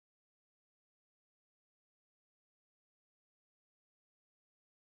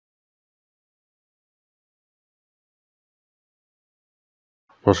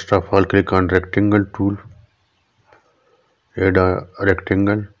First of all, click on rectangle tool, add a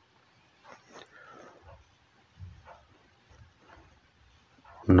rectangle.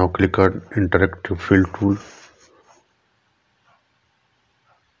 Now click on interactive fill tool,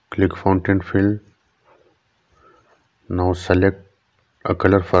 click fountain fill. Now select a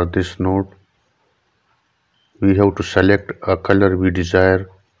color for this node. We have to select a color we desire.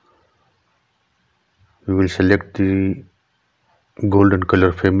 We will select the golden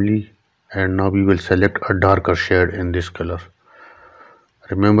color family, and now we will select a darker shade in this color.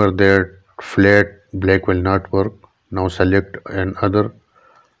 Remember that flat black will not work. Now select another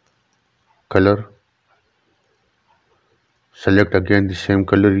color, select again the same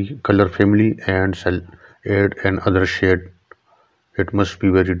color family and add another shade. It must be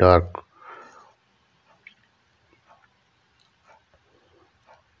very dark.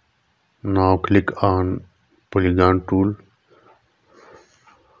 Now click on polygon tool,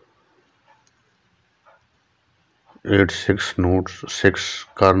 add 6 nodes, 6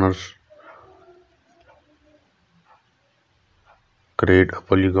 corners, create a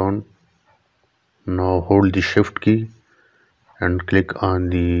polygon. Now hold the shift key and click on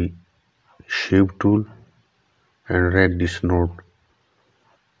the shape tool and drag this node.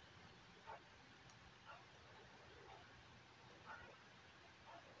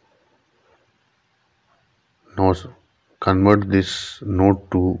 Now convert this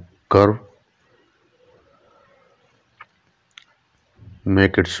node to curve,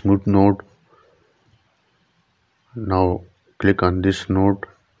 make it smooth node. Now click on this node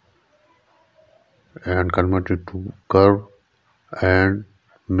and convert it to curve and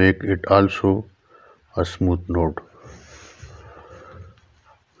make it also a smooth node.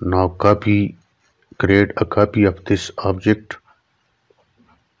 Now create a copy of this object.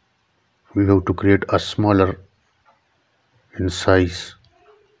 We have to create a smaller in size.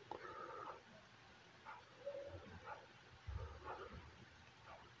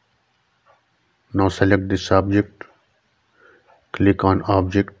 Now select this object, click on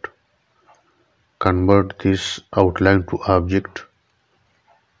object, convert this outline to object.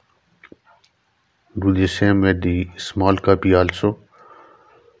 Do the same with the small copy also.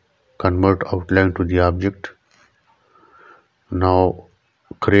 Convert outline to the object. Now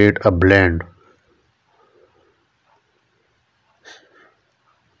create a blend.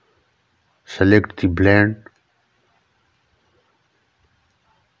 Select the blend,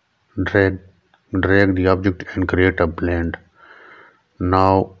 drag the object and create a blend.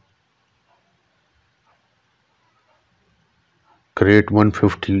 Now create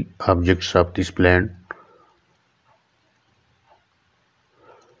 150 objects of this blend.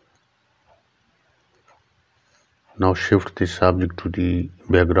 Now shift this object to the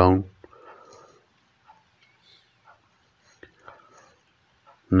background.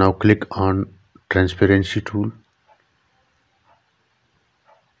 Now click on transparency tool.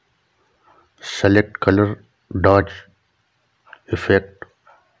 Select color dodge effect.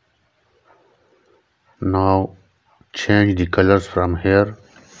 Now change the colors from here.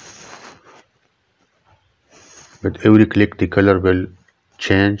 With every click the color will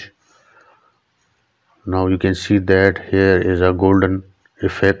change. Now you can see that here is a golden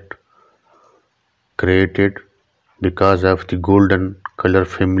effect created because of the golden color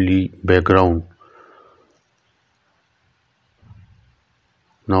family background.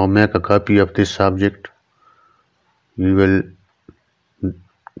 Now make a copy of this object. We will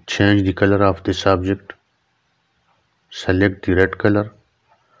change the color of this object. Select the red color.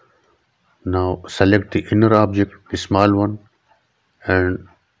 Now select the inner object, the small one, and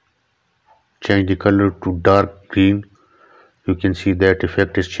change the color to dark green. You can see that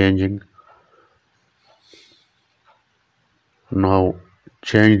effect is changing. Now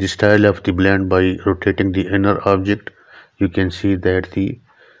change the style of the blend by rotating the inner object. You can see that the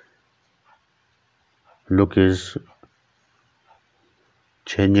look is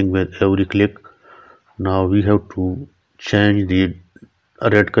changing with every click. Now we have to change the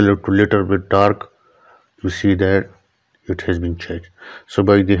red color to little bit dark. You see that it has been changed. So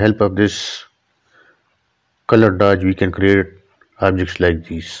by the help of this color dodge we can create objects like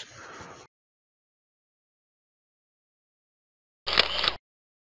these.